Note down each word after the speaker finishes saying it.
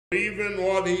even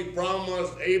what he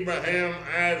promised Abraham,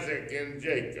 Isaac, and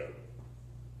Jacob.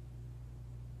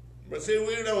 But see,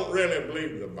 we don't really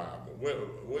believe the Bible.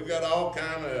 We got all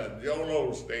kind of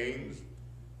Joel Osteens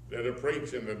that are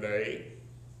preaching today,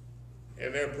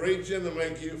 and they're preaching to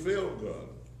make you feel good.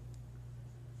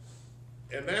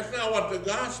 And that's not what the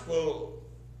gospel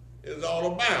is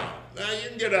all about. Now, you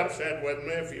can get upset with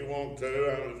me if you want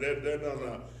to. They're going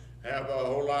to have a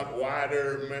whole lot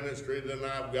wider ministry than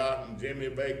I've got. And Jimmy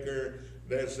Baker,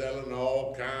 they're selling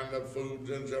all kind of foods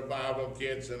and survival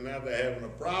kits, and now they're having a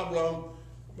problem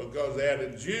because they had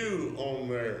a Jew on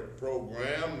their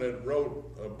program that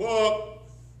wrote a book,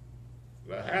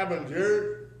 the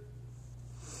Habinger,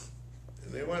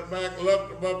 and they went back and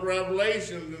looked at the book of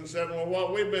Revelations and said, well,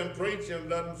 what we've been preaching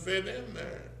doesn't fit in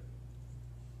there.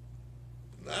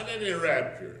 Not any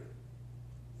rapture,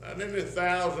 not any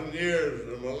 1,000 years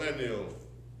of millennial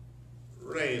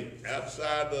reign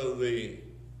outside of the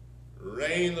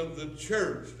reign of the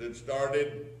church that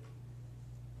started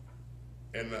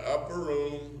in the upper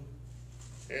room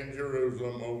in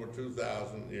Jerusalem over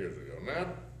 2,000 years ago. Now,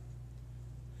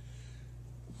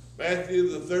 Matthew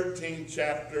the 13th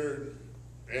chapter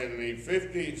and the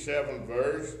 57th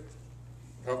verse,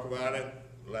 talk about it.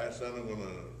 Last Sunday I'm going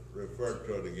to refer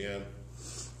to it again.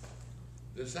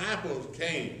 Disciples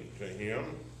came to him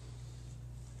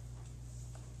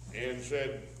and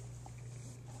said,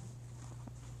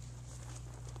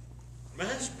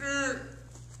 Master,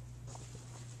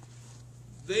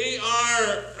 they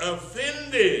are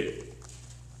offended.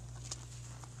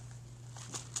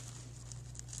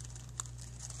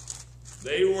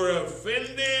 They were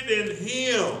offended in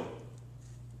him.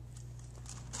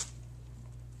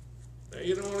 Now,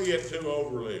 you don't want to get too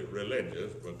overly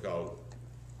religious because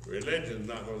religion's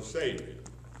not going to save you.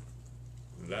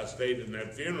 As I stated in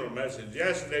that funeral message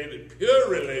yesterday, that pure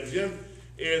religion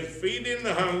is feeding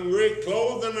the hungry,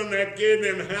 clothing the naked,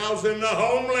 and housing the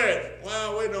homeless.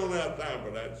 Well, we don't have time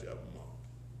for that stuff.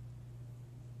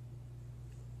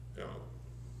 No.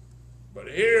 But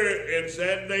here it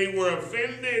said they were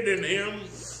offended in him.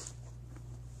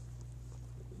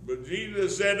 But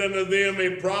Jesus said unto them,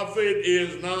 a prophet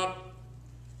is not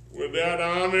without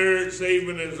honor, save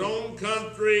in his own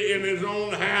country, in his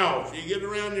own house. You get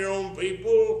around your own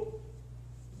people,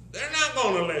 they're not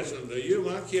going to listen to you.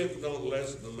 My kids don't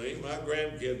listen to me. My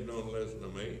grandkids don't listen to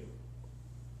me.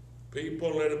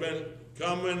 People that have been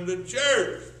coming to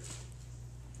church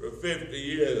for 50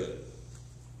 years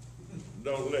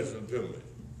don't listen to me.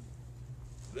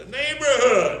 The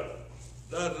neighborhood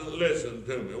doesn't listen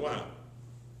to me. Why?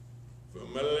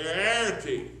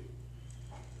 Familiarity.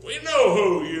 We know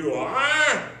who you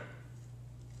are,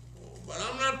 but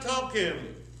I'm not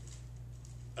talking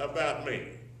about me.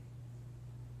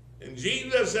 And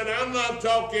Jesus said, I'm not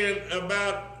talking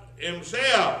about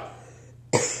himself.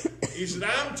 He said,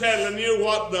 I'm telling you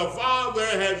what the Father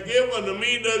has given to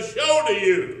me to show to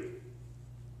you.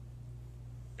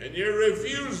 And you're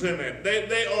refusing it.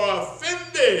 They are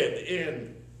offended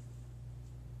in.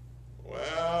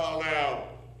 Well, now,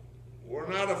 we're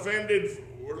not offended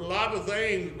with a lot of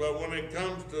things, but when it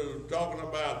comes to talking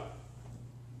about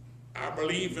our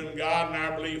belief in God and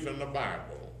our belief in the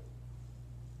Bible,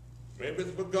 maybe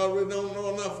it's because we don't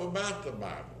know enough about the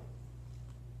Bible.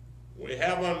 We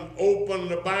haven't opened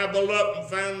the Bible up and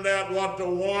found out what the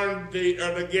warranty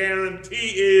or the guarantee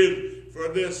is for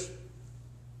this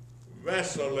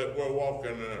vessel that we're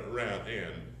walking around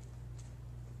in.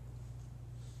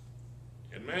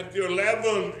 In Matthew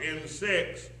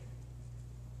 11:6,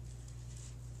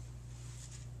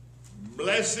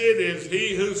 blessed is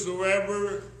he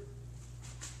whosoever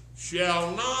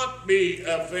shall not be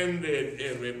offended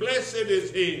in me. Blessed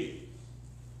is he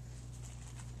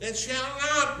that shall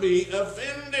not be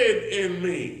offended in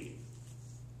me.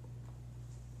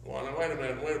 Well, now, wait a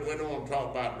minute. We don't want to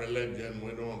talk about religion.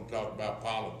 We don't want to talk about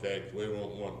politics. We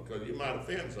don't want, because you might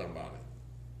offend somebody.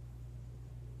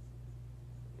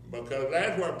 Because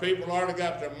that's where people already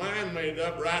got their mind made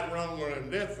up, right, wrong, or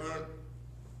indifferent,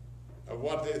 of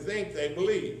what they think they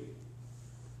believe.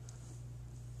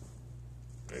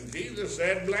 And Jesus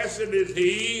said, blessed is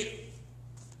he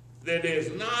that is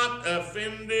not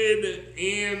offended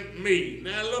in me.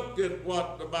 Now look at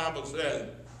what the Bible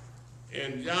said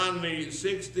in John the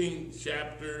 16th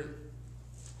chapter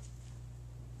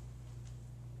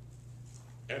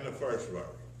and the first verse.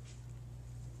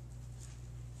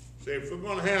 See, if we're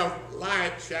going to have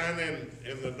light shining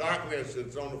in the darkness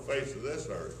that's on the face of this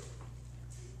earth,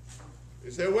 you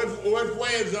say, which way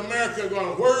is America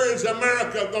going? Where is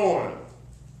America going?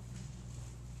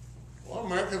 Well,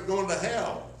 America's going to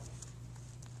hell.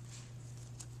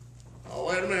 Oh,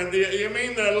 wait a minute. You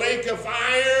mean the lake of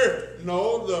fire?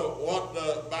 know what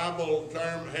the Bible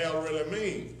term hell really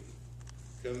means.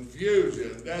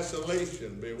 Confusion,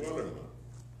 desolation, bewilderment.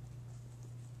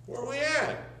 Where are we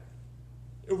at?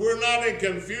 If we're not in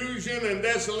confusion and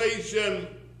desolation,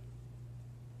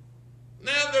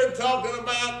 now they're talking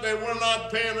about they were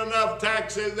not paying enough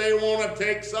taxes, they want to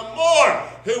take some more.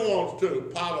 Who wants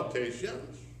to?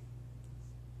 Politicians.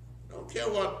 Don't care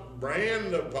what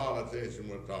brand of politician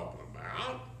we're talking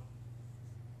about.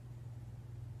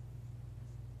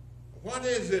 What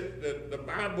is it that the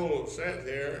Bible says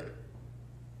here?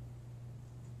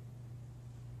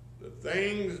 The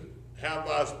things have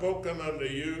I spoken unto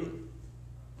you,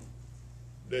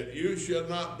 that you should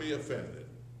not be offended.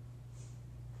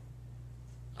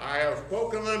 I have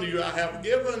spoken unto you, I have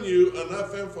given you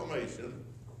enough information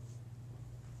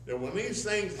that when these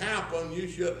things happen, you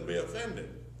shouldn't be offended.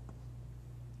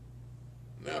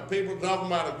 Now, people talking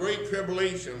about a great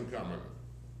tribulation coming.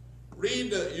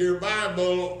 Read your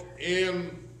Bible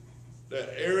in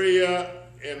the area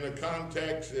and the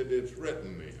context that it's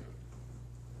written in.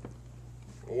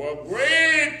 Well,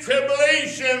 great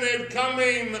tribulation is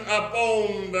coming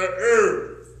upon the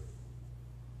earth.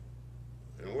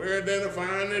 And we're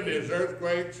identifying it as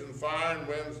earthquakes and fire and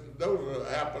winds. Those have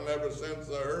happened ever since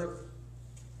the earth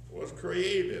was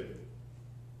created.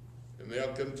 And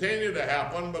they'll continue to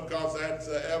happen because that's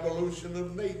the evolution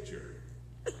of nature.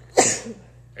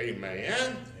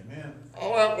 Amen. Amen.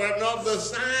 All right, well, not the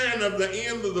sign of the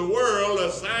end of the world,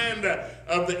 a sign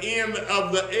of the end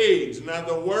of the age. Now,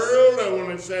 the world,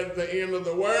 when it says the end of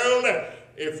the world,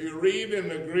 if you read in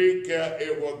the Greek,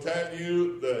 it will tell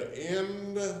you the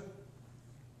end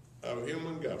of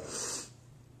human government.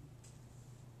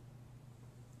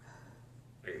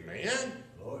 Amen.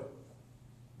 Lord.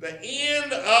 The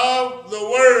end of the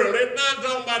world. It's not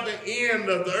talking about the end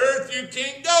of the earth. You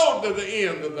can't go to the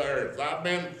end of the earth. I've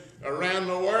been around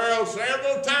the world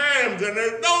several times and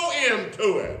there's no end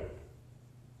to it.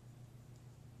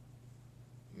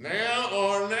 Now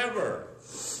or never.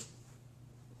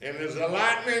 And as the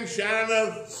lightning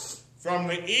shineth from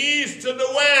the east to the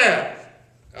west.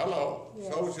 Hello.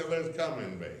 Yes. So shall this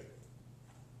coming be.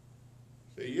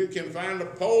 See, you can find a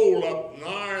pole up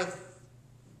north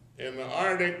in the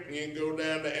Arctic, and you can go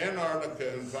down to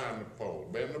Antarctica and find a pole.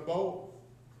 Bend the boat,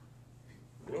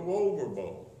 blew over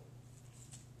boat.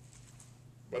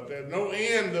 But there's no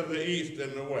end of the east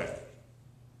and the west.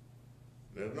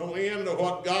 There's no end of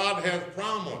what God has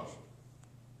promised.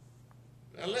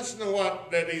 Now listen to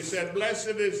what that he said. Blessed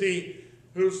is he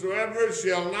whosoever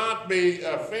shall not be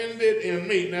offended in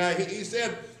me. Now he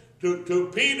said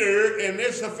to Peter, and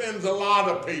this offends a lot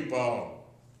of people.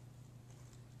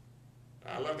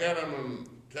 I look at him and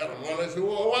tell him, well, they say,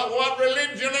 well, what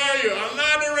religion are you? I'm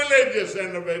not a religious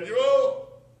individual.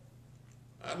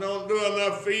 I don't do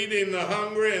enough feeding the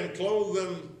hungry and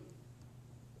clothing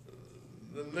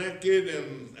the naked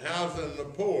and housing the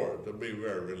poor to be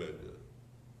very religious.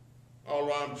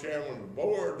 Although I'm chairman of the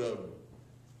board of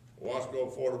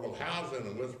Wasco Affordable Housing,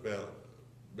 and we're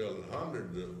building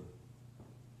hundreds of,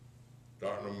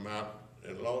 starting them out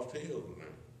in Lost Hills now.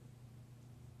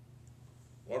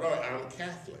 What are I'm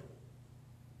Catholic.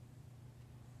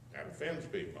 That offends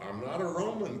people. I'm not a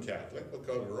Roman Catholic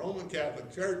because the Roman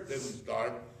Catholic Church didn't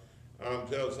start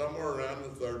until somewhere around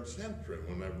the 3rd century,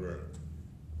 whenever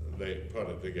they put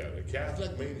it together.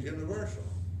 Catholic means universal.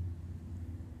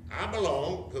 I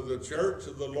belong to the Church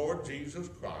of the Lord Jesus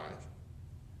Christ,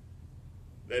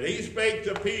 that he spake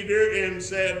to Peter and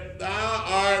said, thou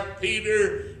art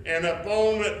Peter, and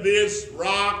upon this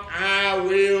rock I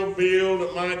will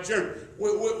build my church.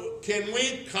 Can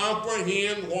we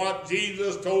comprehend what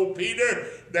Jesus told Peter?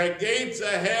 The gates of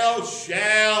hell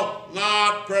shall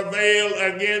not prevail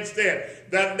against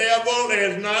it. The devil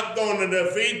is not going to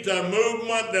defeat the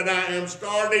movement that I am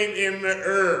starting in the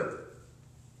earth.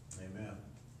 Amen.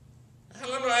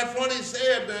 Hallelujah. That's what he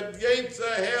said. The gates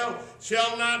of hell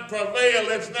shall not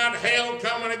prevail. It's not hell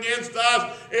coming against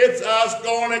us. It's us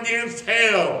going against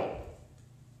hell.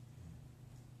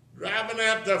 Driving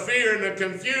out the fear and the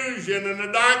confusion and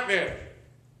the darkness.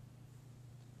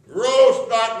 Gross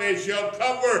darkness shall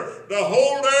cover the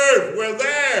whole earth with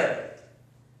air.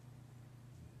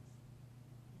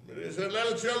 But he said,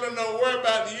 little children, don't worry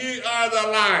about it. Ye are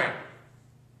the light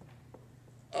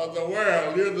of the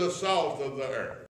world. You're the salt of the earth.